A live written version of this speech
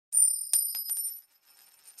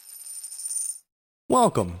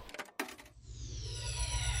Welcome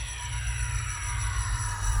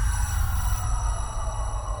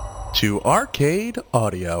to Arcade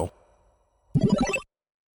Audio.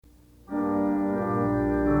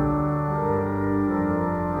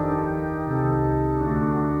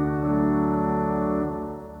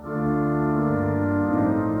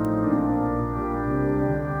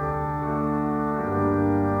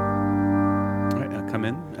 Come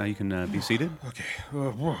in. You can be seated. Okay.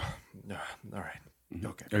 All right.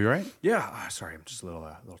 Okay. Are you all right? Yeah. Sorry, I'm just a little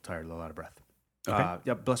tired, a little out of breath. Okay.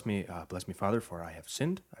 Yeah. Bless me, Father, for I have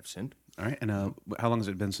sinned. I've sinned. All right. And how long has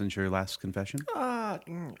it been since your last confession? Can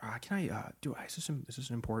I do? Is this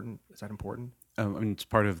important? Is that important? I mean, it's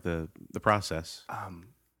part of the process.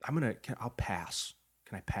 I'll pass.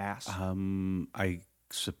 Can I pass? I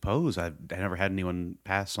suppose I never had anyone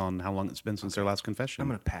pass on how long it's been since their last confession. I'm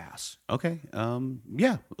gonna pass. Okay.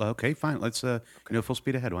 Yeah. Okay. Fine. Let's full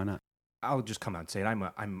speed ahead. Why not? I'll just come out and say it. I'm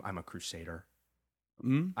a crusader.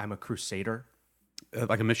 I'm a crusader.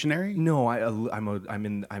 Like a missionary? No,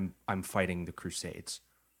 I'm fighting the Crusades.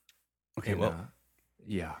 Okay. And, Well.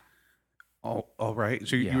 Yeah. All right.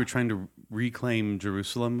 So you were trying to reclaim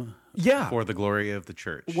Jerusalem. Yeah. For the glory of the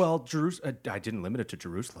church. Well, I didn't limit it to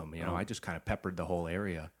Jerusalem. I just kind of peppered the whole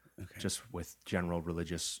area, just with general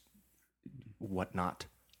religious whatnot.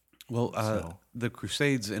 Well, the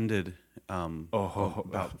Crusades ended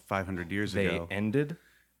about 500 years ago. They ended?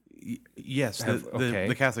 Yes.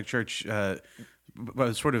 The Catholic Church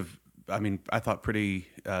was sort of, I thought pretty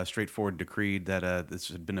straightforward decreed that this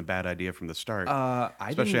had been a bad idea from the start,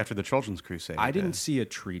 especially after the Children's Crusade. I didn't see a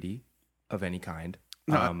treaty of any kind.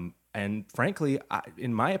 No, and frankly,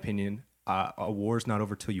 in my opinion, a war's not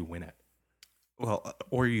over till you win it. Well,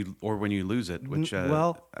 or when you lose it, which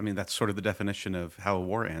that's sort of the definition of how a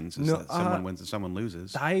war ends: is that someone wins and someone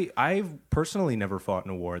loses. I've personally never fought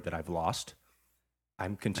in a war that I've lost.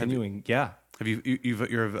 I'm continuing. Have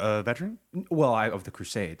you're a veteran? Well, of the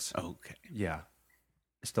Crusades. Okay. Yeah,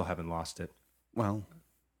 I still haven't lost it. Well,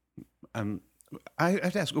 I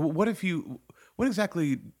have to ask: what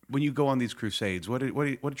exactly when you go on these crusades? What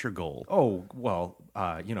is your goal? Oh well,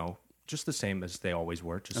 just the same as they always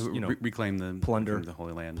were. Just reclaim the plunder, the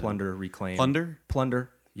Holy Land, reclaim plunder.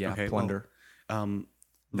 Yeah, okay, plunder. Well,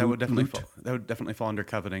 that would definitely fall under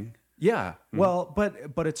coveting. Yeah, well,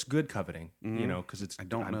 but it's good coveting, because it's. I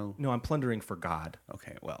don't know. No, I'm plundering for God.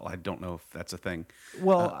 Okay, well, I don't know if that's a thing.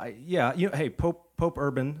 Well, hey, Pope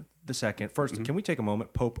Urban II. First, can we take a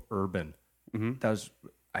moment? Pope Urban. That was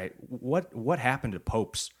what happened to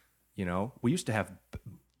popes? We used to have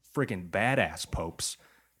friggin' badass popes.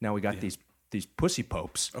 Now we got these pussy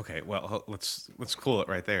popes. Okay, well, let's cool it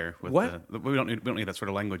right there. With What? We don't need that sort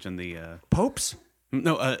of language in the popes.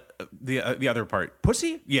 No, the other part.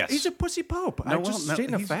 Pussy? Yes. He's a pussy pope. I'm just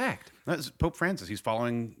stating a fact. That's Pope Francis. He's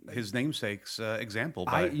following his namesake's example.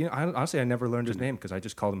 Honestly, I never learned his name because I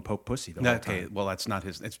just called him Pope Pussy the whole time. Okay, well, that's not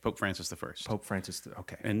his. It's Pope Francis the First. Pope Francis.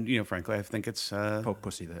 Okay. And frankly, I think it's Pope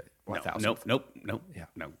Pussy the 1000th. Nope. Yeah.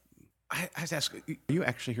 No. I have to ask: are you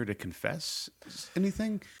actually here to confess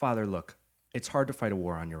anything? Father, look, it's hard to fight a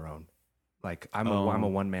war on your own. Like I'm a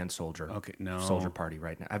one man soldier. Okay, no soldier party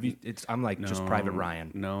right now. I'm like just Private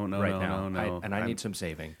Ryan. No, right now. No. I need some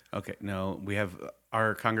saving. Okay, no, we have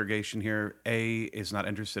our congregation here. A is not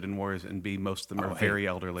interested in wars, and B, most of them are very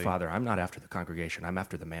elderly. Father, I'm not after the congregation. I'm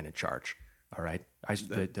after the man in charge. All right,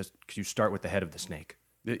 you start with the head of the snake.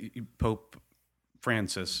 Pope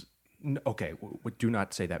Francis. Okay, do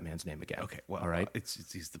not say that man's name again. Okay, well, all right.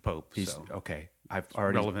 He's the Pope. Okay. I've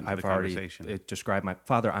already described my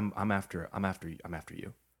father. I'm after you. I'm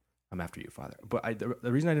after you, Father. But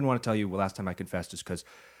the reason I didn't want to tell you last time I confessed is because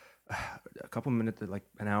a couple minutes, like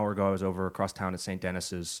an hour ago, I was over across town at St.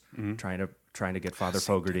 Dennis's trying to get Father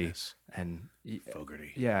Fogarty, Dennis. and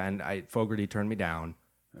Fogarty. Yeah, and Fogarty turned me down,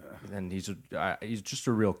 and he's just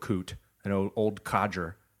a real coot, an old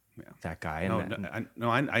codger. Yeah. That guy.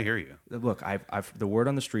 I hear you. Look, I've the word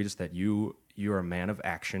on the street is that you're a man of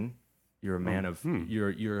action. You're a man of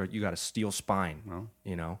you got a steel spine.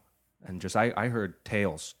 Well, and just I heard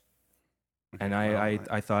tales, and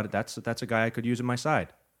I thought that's a guy I could use in my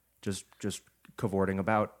side, just cavorting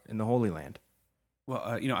about in the Holy Land. Well,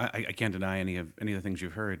 I can't deny any of the things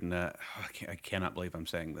you've heard, and I cannot believe I'm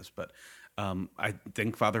saying this, but I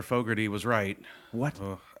think Father Fogarty was right. What?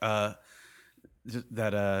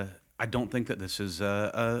 That I don't think that this is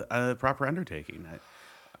a proper undertaking.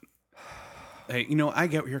 Hey, I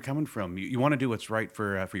get where you're coming from. You want to do what's right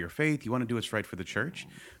for your faith. You want to do what's right for the church,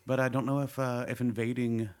 but I don't know if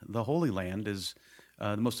invading the Holy Land is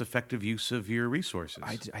the most effective use of your resources.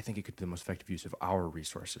 I think it could be the most effective use of our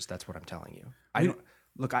resources. That's what I'm telling you.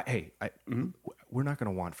 Look, we're not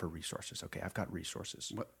going to want for resources. Okay, I've got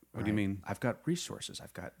resources. What do you mean? I've got resources.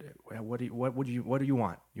 I've got what do you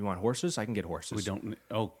want? You want horses? I can get horses. We don't.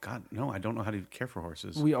 Oh God, no! I don't know how to care for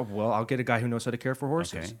horses. Well, I'll get a guy who knows how to care for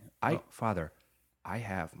horses. Okay. Father, I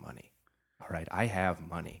have money. All right, I have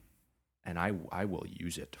money, and I will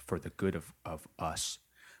use it for the good of us.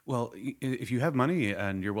 Well, if you have money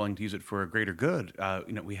and you're willing to use it for a greater good,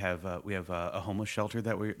 we have a homeless shelter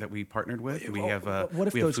that we partnered with. We have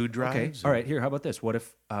food drives. Okay, all right. Here, how about this? What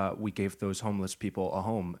if we gave those homeless people a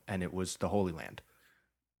home and it was the Holy Land?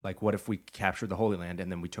 Like, what if we captured the Holy Land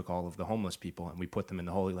and then we took all of the homeless people and we put them in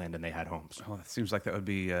the Holy Land and they had homes? Oh, it seems like that would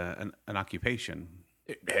be an occupation.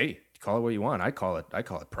 Hey, call it what you want. I call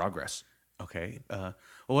it progress. Okay. Well,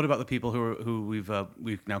 what about the people who we've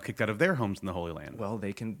now kicked out of their homes in the Holy Land? Well,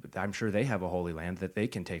 they can. I'm sure they have a Holy Land that they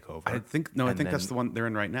can take over. I think that's the one they're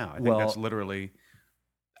in right now. I think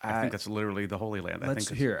that's literally the Holy Land.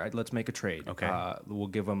 Let's make a trade. Okay. We'll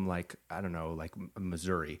give them like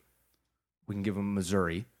Missouri. We can give them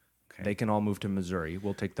Missouri. Okay. They can all move to Missouri.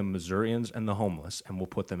 We'll take the Missourians and the homeless, and we'll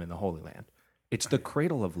put them in the Holy Land. It's the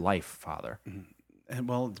cradle of life, Father. Mm-hmm. And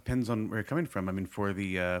well, it depends on where you're coming from. I mean, for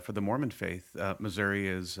the Mormon faith, Missouri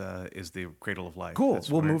is the cradle of life. Cool.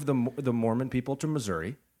 We'll move the Mormon people to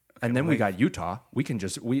Missouri, and then we got Utah. We can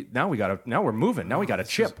now we're moving. Now we got a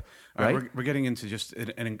chip, right? We're getting into just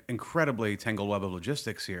an incredibly tangled web of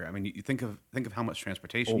logistics here. I mean, you think of how much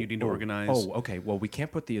transportation you need to organize. Oh, okay. Well, we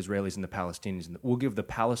can't put the Israelis and the Palestinians. We'll give the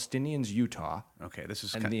Palestinians Utah. Okay, the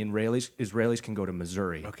Israelis can go to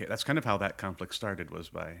Missouri. Okay, that's kind of how that conflict started, was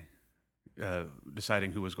by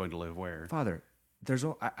deciding who was going to live where. Father,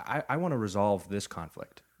 I want to resolve this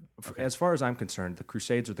conflict. Okay. As far as I'm concerned, the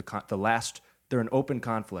Crusades are the last. They're an open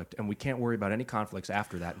conflict, and we can't worry about any conflicts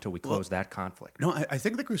after that until we close that conflict. No, I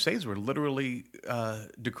think the Crusades were literally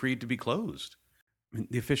decreed to be closed. I mean,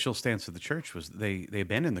 the official stance of the church was they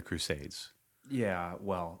abandoned the Crusades. Yeah,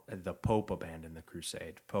 well, the Pope abandoned the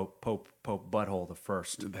Crusade. Pope Butthole the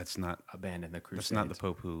First. That's not abandoned the Crusades. That's not the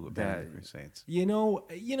Pope who abandoned the Crusades.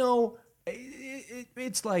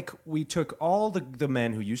 It's like we took all the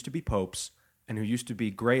men who used to be popes and who used to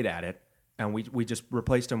be great at it, and we just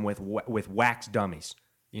replaced them with wax dummies,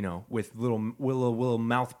 with little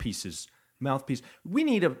mouthpieces. We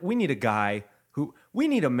need a guy we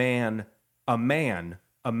need a man's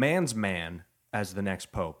man as the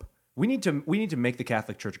next pope. We need to make the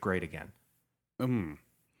Catholic Church great again.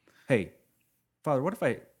 Hey, Father, what if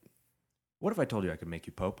I told you I could make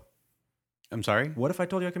you pope? I'm sorry? What if I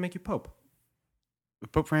told you I could make you pope?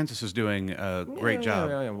 Pope Francis is doing a great job.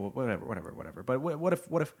 Yeah, whatever. But what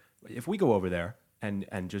if we go over there and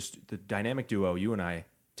just the dynamic duo, you and I,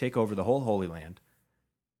 take over the whole Holy Land?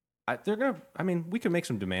 We could make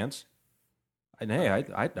some demands. And hey,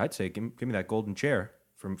 I'd say give me that golden chair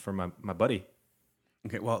from my buddy.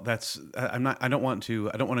 Okay, well, I don't want to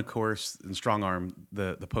coerce and strong arm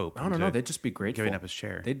the Pope. No, they'd just be grateful. Giving up his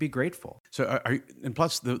chair. They'd be grateful. So, and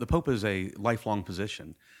plus, the Pope is a lifelong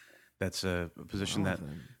position. That's a position that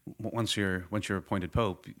once you're appointed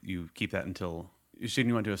Pope, you keep that until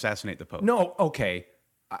you want to assassinate the Pope. No, okay,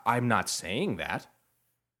 I'm not saying that.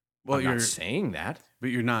 Well, I'm not saying that. But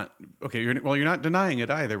you're not okay. You're not denying it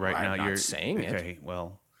either right now. You're saying it. Okay,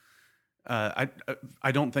 well, I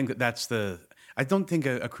don't think that's the. I don't think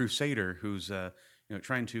a crusader who's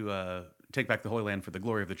trying to take back the Holy Land for the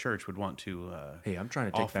glory of the Church would want to. Hey, I'm trying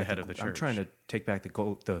to take back the head of the Church. I'm trying to take back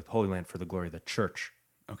the Holy Land for the glory of the Church.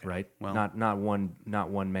 Okay, right. Well, not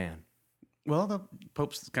one man. Well, the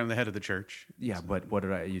Pope's kind of the head of the Church. Yeah, so. But what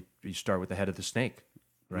did you start with the head of the snake,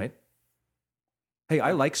 right? Mm-hmm. Hey,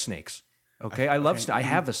 I like snakes. Okay, I love. I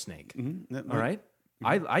have a snake. Mm-hmm. All right.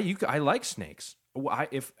 Mm-hmm. I like snakes. I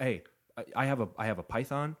have a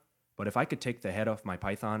python. But if I could take the head off my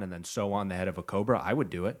python and then sew on the head of a cobra, I would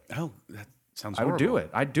do it. Oh, that sounds horrible. I would do it.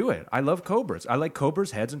 I'd do it. I love cobras. I like cobras'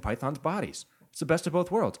 heads and pythons' bodies. It's the best of both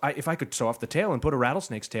worlds. If I could sew off the tail and put a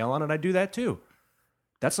rattlesnake's tail on it, I'd do that too.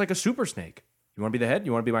 That's like a super snake. You want to be the head?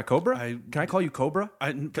 You want to be my cobra? Can I call you Cobra?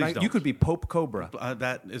 Please you could be Pope Cobra.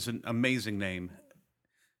 That is an amazing name.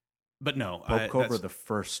 But no. Pope Cobra the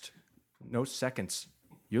First. No seconds.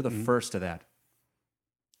 You're the first of that.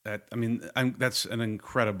 That's an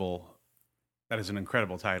incredible... That is an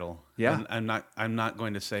incredible title. Yeah. I'm not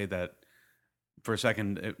going to say that for a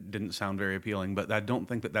second it didn't sound very appealing, but I don't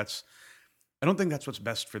think that's what's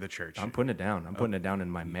best for the Church. I'm putting it down. I'm putting it down in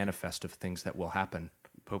my manifest of things that will happen.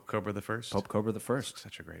 Pope Cobra the First? Pope Cobra the First.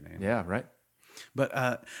 Such a great name. Yeah, right. But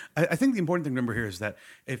I think the important thing to remember here is that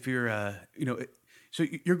if you're, so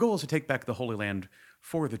your goal is to take back the Holy Land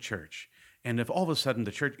for the Church. And if all of a sudden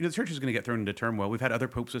the church, the church is going to get thrown into turmoil. We've had other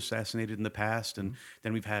popes assassinated in the past, and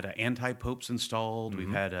then we've had anti-popes installed. We've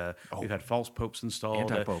had false popes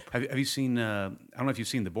installed. Anti-pope. Have you seen? I don't know if you've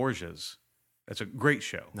seen The Borgias. That's a great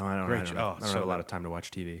show. No, I don't. Great I don't, show. I don't have a lot of time to watch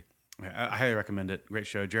TV. I highly recommend it. Great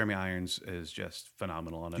show. Jeremy Irons is just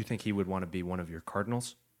phenomenal on it. Do you think he would want to be one of your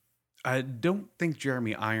cardinals? I don't think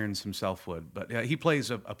Jeremy Irons himself would, but he plays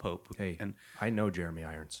a pope. Hey, and I know Jeremy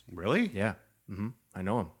Irons. Really? Yeah. I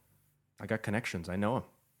know him. I got connections. I know him.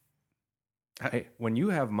 Hey, when you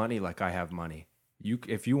have money like I have money,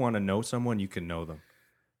 if you want to know someone, you can know them.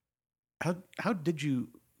 How did you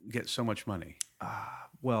get so much money?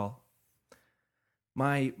 Well,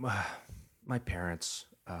 my parents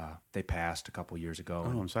they passed a couple years ago.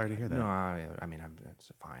 Oh, I'm sorry to hear that. No, I mean,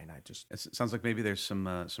 it's fine. It sounds like maybe there's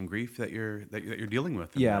some grief that you're dealing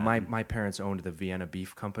with. Yeah, my parents owned the Vienna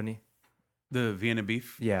Beef Company. The Vienna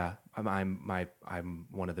Beef. Yeah, I'm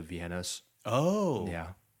one of the Viennas. Oh, yeah.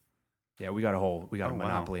 We got a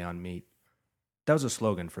monopoly on meat. That was a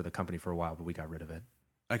slogan for the company for a while, but we got rid of it.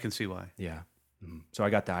 I can see why. Yeah. So I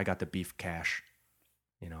got the beef cash.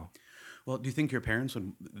 You know. Well, do you think your parents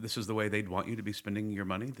this is the way they'd want you to be spending your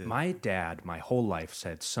money? My dad, my whole life,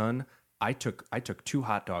 said, "Son, I took 2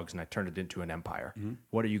 hot dogs and I turned it into an empire. Mm-hmm.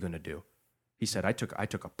 What are you going to do?" He said, "I took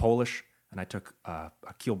a Polish and I took a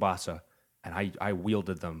kielbasa and I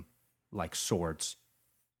wielded them like swords."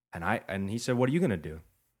 And he said, "What are you going to do?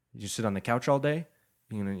 You sit on the couch all day?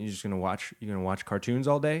 You're going to watch cartoons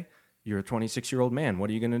all day? You're a 26-year-old man.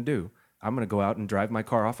 What are you going to do?" "I'm going to go out and drive my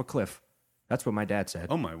car off a cliff." That's what my dad said.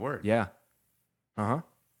 Oh, my word. Yeah. Uh-huh.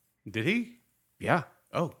 Did he? Yeah.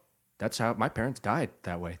 Oh. That's how my parents died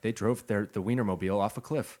that way. They drove the Wienermobile off a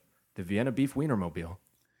cliff. The Vienna Beef Wienermobile.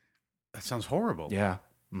 That sounds horrible. Yeah.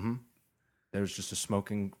 Mm-hmm. There was just a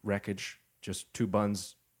smoking wreckage, just 2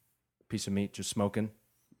 buns, a piece of meat, just smoking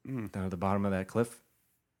down at the bottom of that cliff.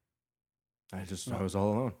 I was all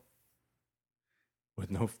alone.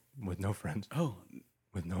 With no friends. Oh.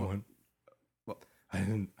 With no one. Well, I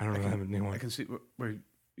don't really have anyone. I can see where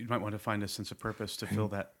you might want to find a sense of purpose to fill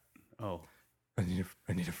that. Oh, I need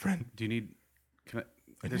a friend. Do you need?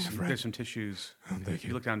 There's some tissues. If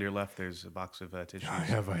you look down to your left, there's a box of tissues. I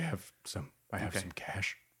have some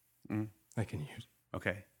cash. I can use.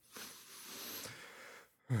 Okay.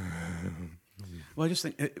 Well, I just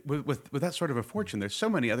think with that sort of a fortune, there's so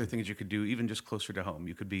many other things you could do, even just closer to home.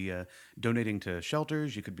 You could be donating to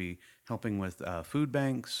shelters. You could be helping with food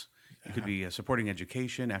banks. You could be supporting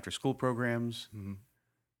education, after-school programs. Mm-hmm.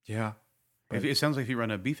 Yeah. It sounds like if you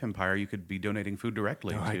run a beef empire, you could be donating food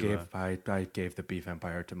directly. No, I gave the beef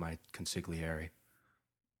empire to my consigliere.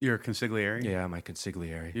 Your consigliere? Yeah, my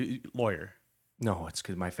consigliere. Lawyer? No, it's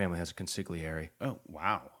because my family has a consigliere. Oh,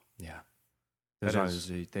 wow. Yeah. That is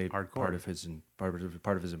hardcore. Part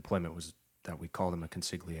of his employment was that we called him a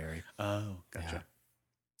consigliere. Oh, gotcha.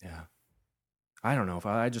 Yeah. I don't know if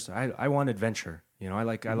I want adventure. You know, I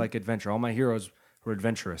like adventure. All my heroes were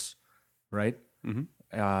adventurous, right?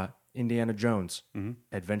 Mm-hmm. Indiana Jones,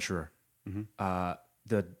 adventurer. Mm-hmm.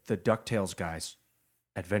 The DuckTales guys,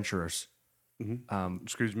 adventurers. Mm-hmm.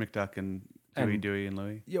 Scrooge McDuck and Dewey and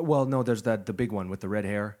Louie. Yeah, well, no, there's the big one with the red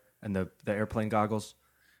hair and the airplane goggles.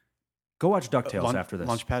 Go watch DuckTales after this.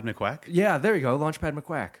 Launchpad McQuack? Yeah, there you go. Launchpad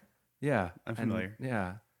McQuack. Yeah. I'm familiar.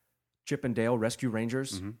 Yeah. Chip and Dale, Rescue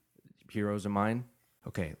Rangers, heroes of mine.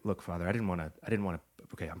 Okay, look, Father, I didn't want to.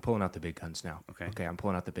 Okay, I'm pulling out the big guns now. Okay, I'm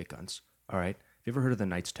pulling out the big guns. All right. Have you ever heard of the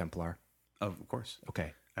Knights Templar? Of course.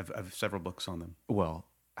 Okay. I've several books on them. Well,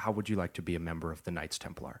 how would you like to be a member of the Knights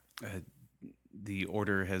Templar? The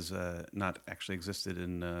order has not actually existed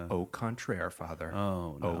in... Au contraire, Father.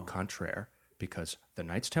 Oh, no. Au contraire. Because the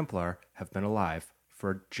Knights Templar have been alive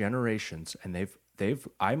for generations, and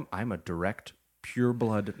I'm a direct,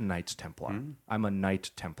 pure-blood Knights Templar. I'm a Knight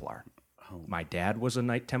Templar. Oh. My dad was a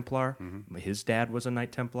Knight Templar. His dad was a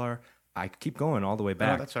Knight Templar. I keep going all the way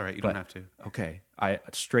back. No, that's all right. You don't have to. Okay,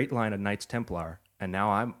 straight line of Knights Templar, and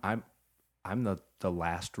now I'm the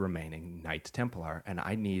last remaining Knight Templar, and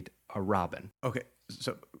I need a Robin. Okay,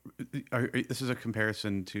 so this is a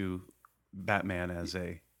comparison to Batman as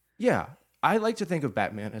a... Yeah, I like to think of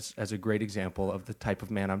Batman as a great example of the type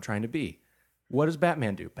of man I'm trying to be. What does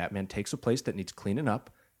Batman do? Batman takes a place that needs cleaning up,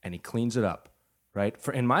 and he cleans it up, right?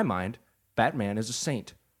 In my mind, Batman is a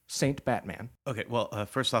saint. Saint Batman. Okay, well,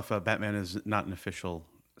 first off, Batman is not an official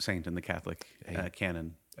saint in the Catholic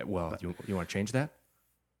canon. Well, you want to change that?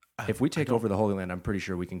 If we take over the Holy Land, I'm pretty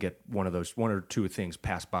sure we can get one or two things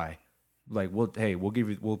passed by Like, we'll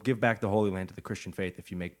give back the Holy Land to the Christian faith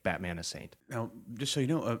if you make Batman a saint. Now, just so you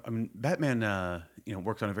know, I mean, Batman,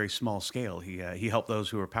 worked on a very small scale. He helped those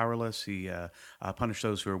who were powerless. He punished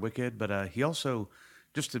those who were wicked. But he also,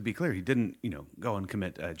 just to be clear, he didn't, go and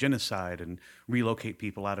commit genocide and relocate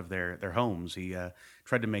people out of their homes. He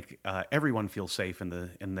tried to make everyone feel safe in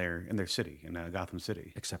their city, in Gotham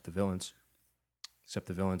City, Except the villains. Except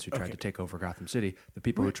the villains who tried to take over Gotham City. The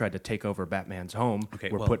people who tried to take over Batman's home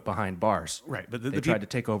were put behind bars. Right, but they tried to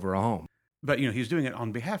take over a home. But he's doing it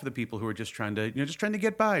on behalf of the people who are just trying to,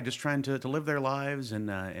 get by, just trying to live their lives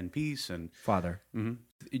in peace. And Father, do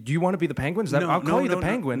you want to be the Penguin? I'll call you the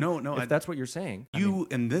Penguin. No, if that's what you're saying.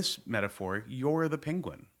 In this metaphor, you're the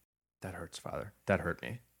Penguin. That hurts, Father. That hurt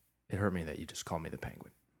me. It hurt me that you just called me the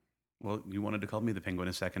Penguin. Well, you wanted to call me the Penguin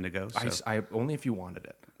a second ago. So. I only if you wanted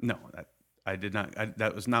it. No, I did not.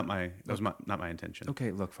 That was not my. That was not my intention.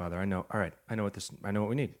 Okay, look, Father. I know. All right, I know what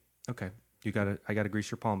we need. Okay, I gotta grease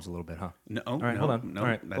your palms a little bit, huh? No. All right, hold on. All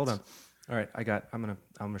right, hold on. All right, I'm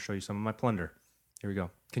gonna show you some of my plunder. Here we go.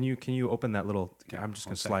 Can you open that little? I'm just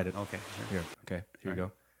gonna slide it. Okay. Sure. Here. Okay. Here we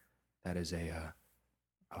go. That is a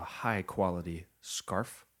high quality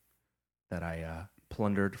scarf that I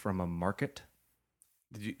plundered from a market.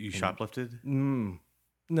 Did you shoplifted?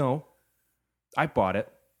 No, I bought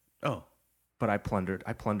it. Oh. But I plundered.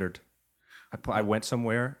 I went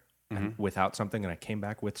somewhere without something, and I came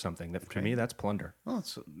back with something. To me, that's plunder. Well,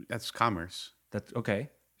 that's commerce. That's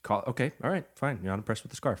okay. Okay. All right. Fine. You're not impressed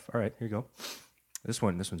with the scarf. All right. Here you go. This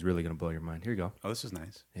one's really gonna blow your mind. Here you go. Oh, this is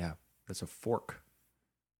nice. Yeah. That's a fork.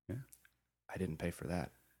 Yeah. I didn't pay for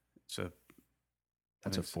that.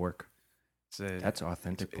 That's a fork. That's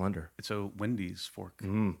authentic plunder. It's a Wendy's fork.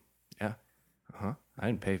 Yeah. I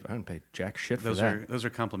didn't pay jack shit for that. Those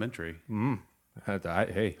are complimentary.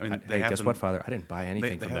 Guess what, Father? I didn't buy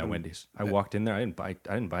anything from that Wendy's. I walked in there. I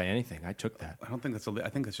didn't buy anything. I took that. I don't think I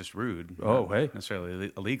think that's just rude. Oh, hey, not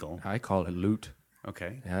necessarily illegal. I call it loot.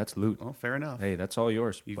 Okay. Yeah, that's loot. Well, fair enough. Hey, that's all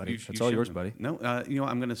yours, buddy. That's all yours, buddy. No,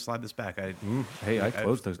 I'm going to slide this back. I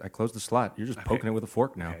closed the slot. You're just poking it with a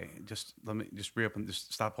fork now. Okay, let me reopen.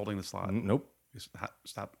 Just stop holding the slot. Nope. Just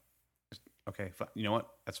stop. Okay, you know what?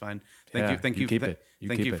 That's fine. Thank you. Keep it.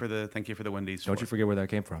 Thank you for the Wendy's. Don't you forget where that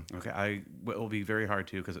came from. Okay, it will be very hard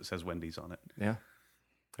to because it says Wendy's on it. Yeah.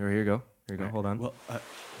 Here you go. Right. Hold on. Well, I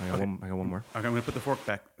got one more. Okay, I'm gonna put the fork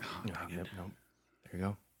back. Oh, no. There you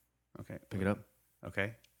go. Okay. Pick it up.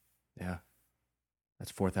 Okay. Yeah.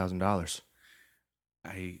 That's $4,000.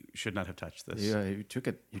 I should not have touched this. Yeah, you took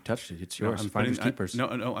it. You touched it. It's yours. Finders keepers. No,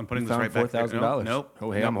 I'm putting this right back. $4,000. Nope.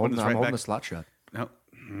 Oh, hey, I'm holding the slot shut. No.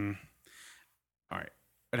 All right.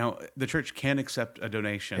 Now, the church can accept a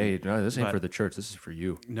donation. Hey, no, this ain't for the church. This is for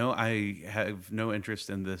you. No, I have no interest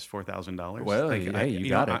in this $4,000. Well, you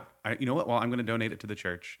got it. You know what? Well, I'm going to donate it to the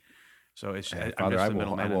church. So it's Father, I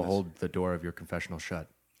will hold the door of your confessional shut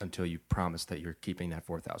until you promise that you're keeping that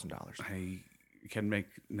 $4,000. I can make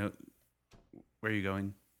no. Where are you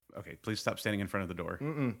going? Okay, please stop standing in front of the door.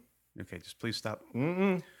 Okay, just please stop.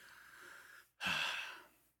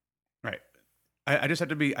 Right. I just have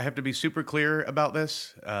to be. I have to be super clear about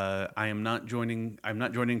this. I am not joining. I'm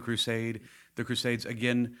not joining Crusade. The Crusades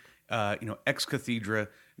again. Ex cathedra,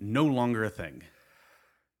 no longer a thing.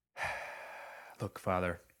 Look,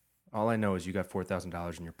 Father. All I know is you got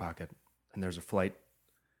 $4,000 in your pocket, and there's a flight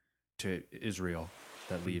to Israel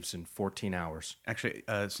that leaves in 14 hours. Actually,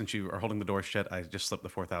 since you are holding the door shut, I just slipped the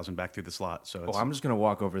 $4,000 back through the slot. So I'm just gonna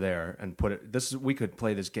walk over there and put it. We could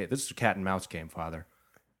play this game. This is a cat and mouse game, Father.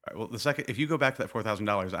 All right, well, if you go back to that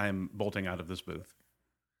 $4,000, I am bolting out of this booth.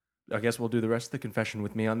 I guess we'll do the rest of the confession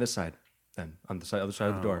with me on this side, then on the other side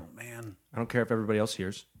of the door. Oh man, I don't care if everybody else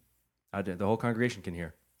hears. The whole congregation can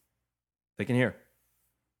hear. They can hear.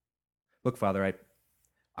 Look, Father,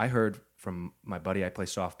 I heard from my buddy I play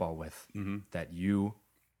softball with that you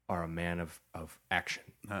are a man of action.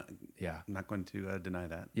 Yeah, I'm not going to deny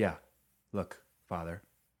that. Yeah, look, Father,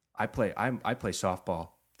 I play softball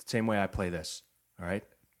the same way I play this. All right,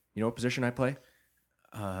 you know what position I play?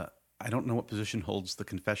 I don't know what position holds the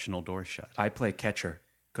confessional door shut. I play catcher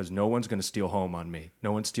because no one's going to steal home on me.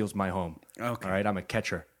 No one steals my home. Okay. All right, I'm a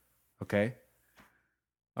catcher. Okay.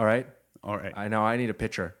 All right. All right. I know I need a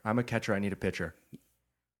pitcher. I'm a catcher. I need a pitcher.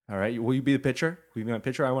 All right. Will you be the pitcher? Will you be my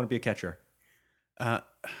pitcher? I want to be a catcher.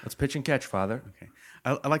 Let's pitch and catch, Father. Okay.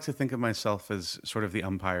 I like to think of myself as sort of the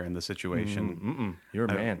umpire in the situation. You're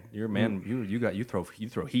a man. You're a man. You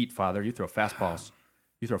throw heat, Father. You throw fastballs.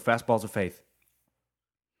 You throw fastballs of faith.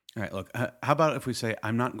 All right. Look. How about if we say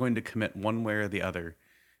I'm not going to commit one way or the other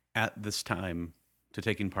at this time to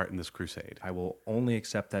taking part in this crusade? I will only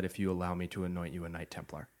accept that if you allow me to anoint you a Knight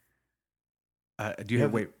Templar. Do you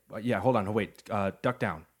have wait? Yeah, hold on. Wait. Duck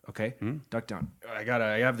down. Okay. Duck down. I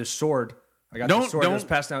have this sword. I got this sword that's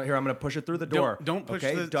passed down here. I'm going to push it through the door. Don't push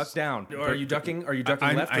Okay, duck down. Are you ducking? Are you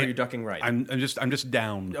ducking left or are you ducking right? I'm just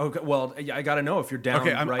down. Okay. Well, I got to know if you're down.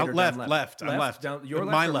 Okay, I'm right or left. down left. I'm left. Down. Your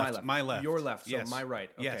left. My or left. My left. My left. Your left. So yes. my right.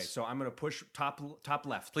 Okay. Yes. So I'm going to push top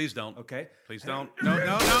left. Please don't. Okay. Please don't.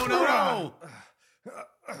 No.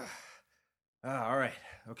 All right.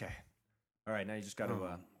 Okay. All right. Now you just got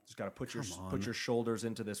to put your shoulders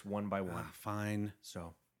into this one by one. Fine.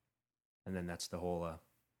 So, and then that's the whole.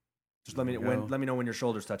 Just let me know when your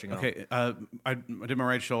shoulder's touching. Okay. I did my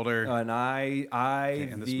right shoulder. And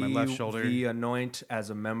and this is my left shoulder. Thee anoint as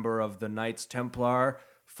a member of the Knights Templar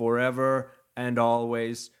forever and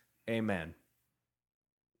always. Amen.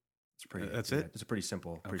 It's pretty. That's it. It's a pretty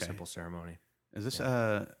simple ceremony. Is this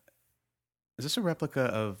a replica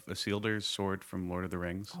of Isildur's sword from Lord of the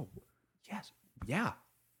Rings? Oh, yes. Yeah.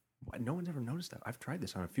 No one's ever noticed that. I've tried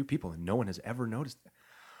this on a few people, and no one has ever noticed that.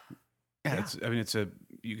 Yeah. It's a.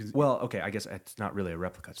 You can. Well, okay. I guess it's not really a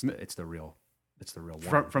replica. It's the real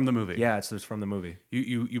one From the movie. Yeah, it's from the movie.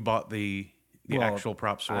 You bought the actual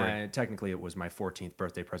prop sword. Technically, it was my 14th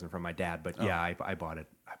birthday present from my dad, but yeah, I bought it.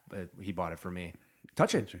 He bought it for me.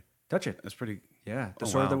 Touch it. That's pretty. Yeah, the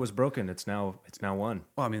sword that was broken. It's now one.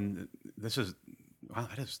 Well, I mean, this is. Wow,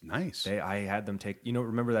 that is nice. I had them take.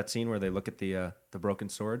 Remember that scene where they look at the broken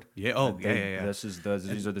sword? Yeah. Oh, yeah. These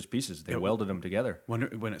are those pieces. They welded them together. When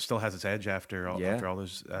it still has its edge after all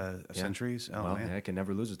those centuries. Oh well, man, it can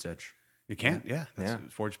never lose its edge. You can't. Yeah.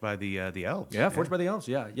 That's forged by the elves. Yeah, forged by the elves.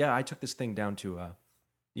 Yeah. I took this thing down to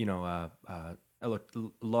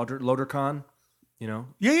Lodercon.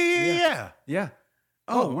 Yeah.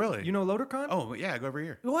 Oh, really? You know Lodercon? Oh, yeah. I go over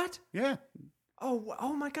here. What? Yeah.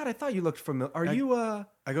 Oh my God! I thought you looked familiar. Are you? I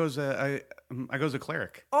goes a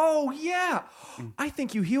cleric. Oh yeah, I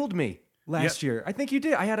think you healed me last year. I think you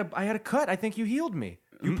did. I had a cut. I think you healed me.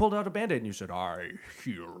 You pulled out a Band-Aid and you said, "I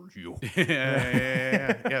heal you."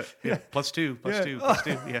 Yeah. +2.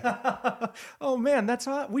 Yeah. Oh man, that's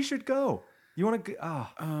hot. We should go. You want to?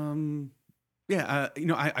 Yeah.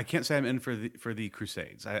 I can't say I'm in for the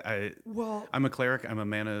Crusades. I'm a cleric. I'm a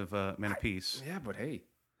man of peace. Yeah, but hey,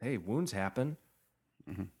 wounds happen.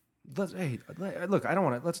 Mm-hmm. Look, I don't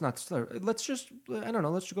want to. Let's not. Let's just. I don't know.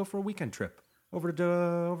 Let's go for a weekend trip over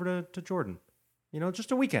to Jordan.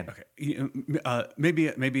 Just a weekend. Okay.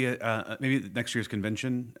 Maybe next year's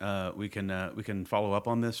convention we can follow up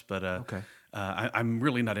on this. But okay. I'm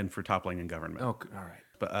really not in for toppling in government. Oh, all right.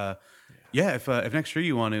 But if next year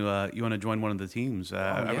you want to join one of the teams,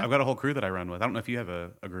 I've got a whole crew that I run with. I don't know if you have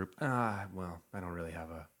a group. Well, I don't really have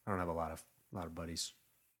a lot of buddies.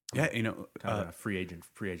 Yeah, kind of a free agent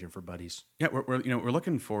for buddies. Yeah, we're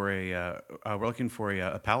looking for a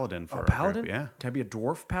paladin for a paladin. Group. Yeah, can I be a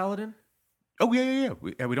dwarf paladin? Oh yeah.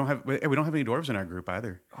 We don't have any dwarves in our group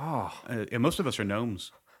either. Oh, and most of us are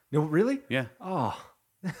gnomes. No, really? Yeah. Oh,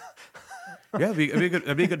 yeah. It'd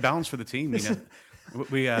be a good balance for the team.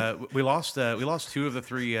 We lost two of the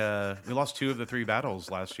three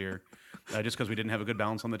battles last year. Just because we didn't have a good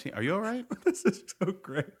balance on the team. Are you all right? This is so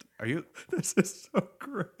great. Are you? This is so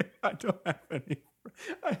great. I don't have any.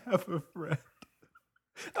 I have a friend.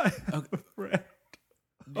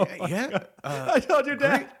 Yeah. I told you,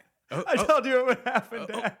 Dad. I told you it would happen,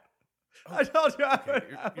 Dad. I told you I would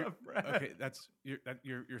have a friend. Okay,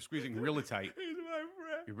 you're squeezing really tight. He's my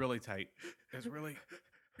friend. You're really tight. It's really.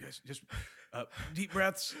 Just deep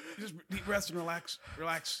breaths. Just deep breaths and relax.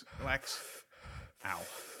 Ow.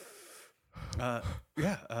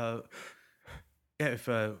 If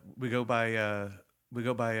we go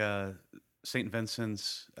by St.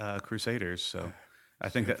 Vincent's Crusaders, so I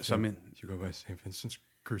think that. So I mean, you go by St. Vincent's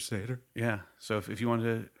Crusader. Yeah. So if you want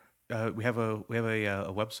to, we have a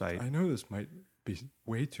website. I know this might be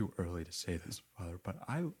way too early to say this, Father, but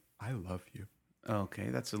I love you. Okay,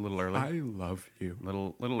 that's a little early. I love you.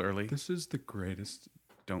 Little early. This is the greatest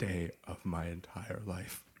day of my entire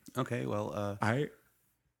life. Okay. Well,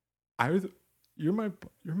 you're my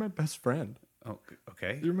best friend. Oh,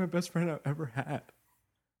 okay. You're my best friend I've ever had.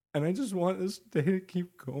 And I just want this day to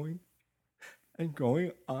keep going and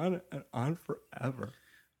going on and on forever.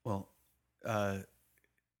 Well,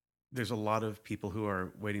 there's a lot of people who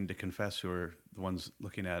are waiting to confess who are the ones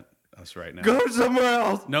looking at us right now. Go somewhere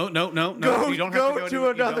else. No. Go, you don't have to go to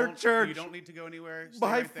another church. You don't need to go anywhere. Stay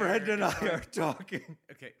my right friend there. and I are talking.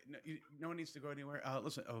 Okay. No one needs to go anywhere.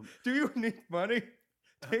 Listen. Do you need money?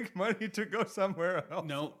 Take money to go somewhere else.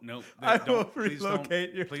 No. I will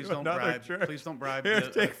relocate you to another church. Please don't bribe. Here,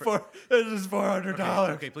 take this is $400.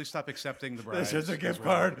 Okay, please stop accepting the bribes. This is a gift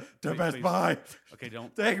card to Best Buy. Okay,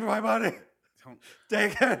 don't take my money. Don't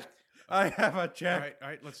take it. I have a check. All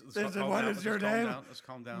right. Let's what is your name? Let's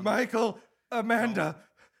calm down. Michael Amanda.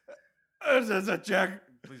 This is a check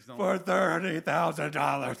for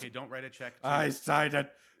 $30,000. Okay, don't write a check. I signed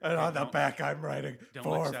it, and on the back I'm writing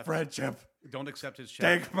for friendship. Don't accept his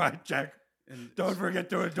check. Take my check. And don't forget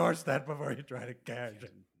to endorse that before you try to cash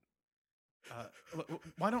it.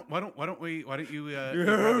 Why don't you?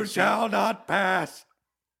 You shall not pass.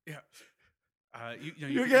 Yeah.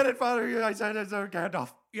 You get it, Father? I said it's a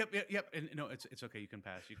Gandalf. Yep. And no, it's okay. You can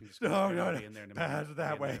pass. You can just no, be in there in a pass moment.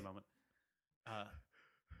 That way.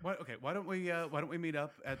 Why don't we meet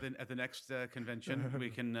up at the next convention? We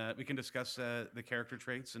can discuss the character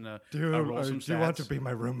traits and roll some stats. Do you want to be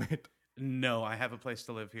my roommate? No, I have a place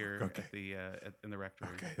to live here okay. in the rectory.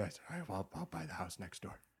 Okay, that's all right. Well, I'll buy the house next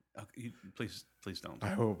door. Okay, please don't.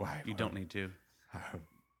 You don't need to.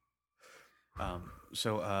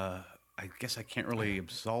 So I guess I can't really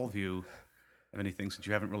absolve you of anything since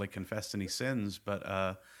you haven't really confessed any sins.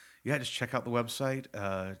 But just check out the website.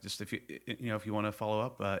 Just if you want to follow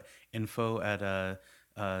up, info at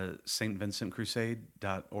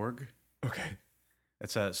stvincentcrusade.org. Okay,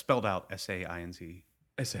 it's spelled out SAINT.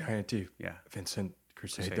 SAINT. Yeah,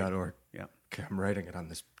 VincentCrusade.org. Yeah. Okay, I'm writing it on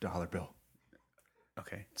this dollar bill.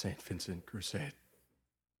 Okay. St. Vincent Crusade.org.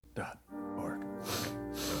 Okay.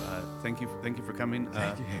 So thank you for coming.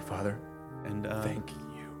 Thank you, hey Father. And thank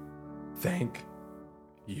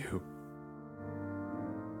you.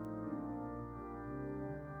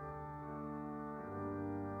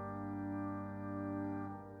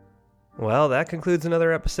 Well, that concludes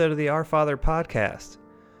another episode of the Our Father podcast.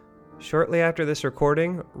 Shortly after this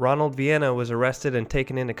recording, Ronald Vienna was arrested and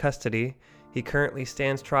taken into custody. He currently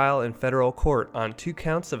stands trial in federal court on 2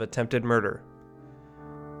 counts of attempted murder.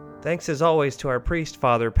 Thanks as always to our priest,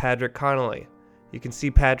 Father Patrick Connolly. You can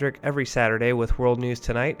see Patrick every Saturday with World News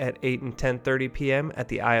Tonight at 8 and 10:30 p.m. at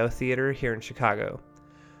the IO Theater here in Chicago.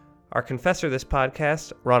 Our confessor this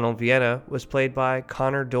podcast, Ronald Vienna, was played by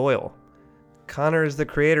Connor Doyle. Connor is the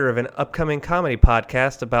creator of an upcoming comedy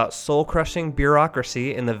podcast about soul-crushing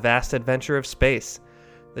bureaucracy in the vast adventure of space.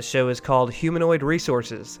 The show is called Humanoid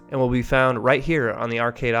Resources and will be found right here on the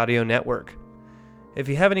Arcade Audio Network. If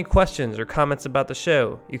you have any questions or comments about the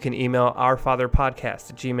show, you can email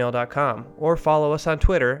ourfatherpodcast@gmail.com or follow us on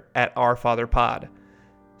Twitter at ourfatherpod.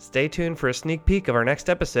 Stay tuned for a sneak peek of our next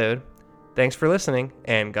episode. Thanks for listening,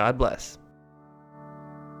 and God bless.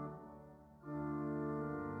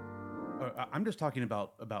 I'm just talking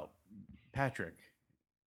about Patrick.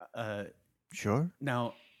 Sure.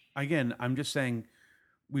 Now, again, I'm just saying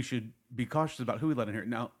we should be cautious about who we let in here.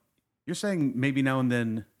 Now, you're saying maybe now and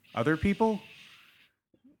then other people?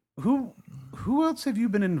 Who else have you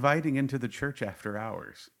been inviting into the church after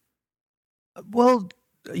hours? Well,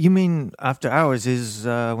 you mean after hours is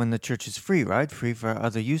when the church is free, right? Free for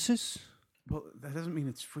other uses? Well, that doesn't mean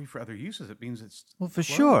it's free for other uses. It means it's for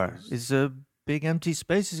sure. It's a big empty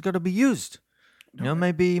space. It's got to be used.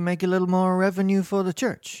 Maybe make a little more revenue for the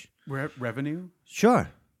church. Revenue?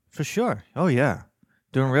 Sure, for sure. Oh yeah,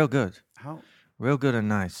 doing real good. How? Real good and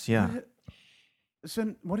nice. Yeah.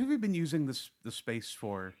 So, what have you been using the space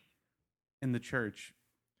for in the church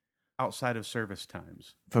outside of service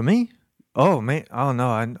times? For me? Oh, mate. Oh,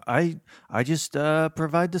 no. I just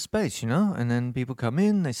provide the space, and then people come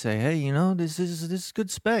in. They say, hey, this is good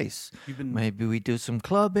space. Maybe we do some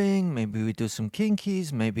clubbing. Maybe we do some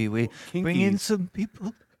kinkies. Maybe we bring in some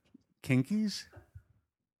people. Kinkies?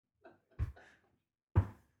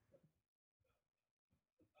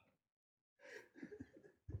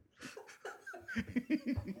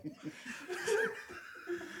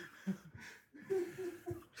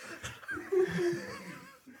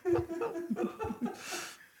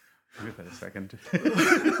 Give that a second. I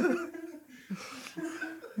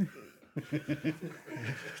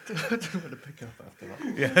don't want to pick up after that.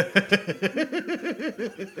 Yeah.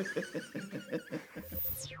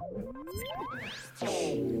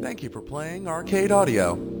 Thank you for playing Arcade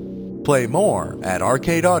Audio. Play more at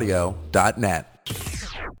arcadeaudio.net.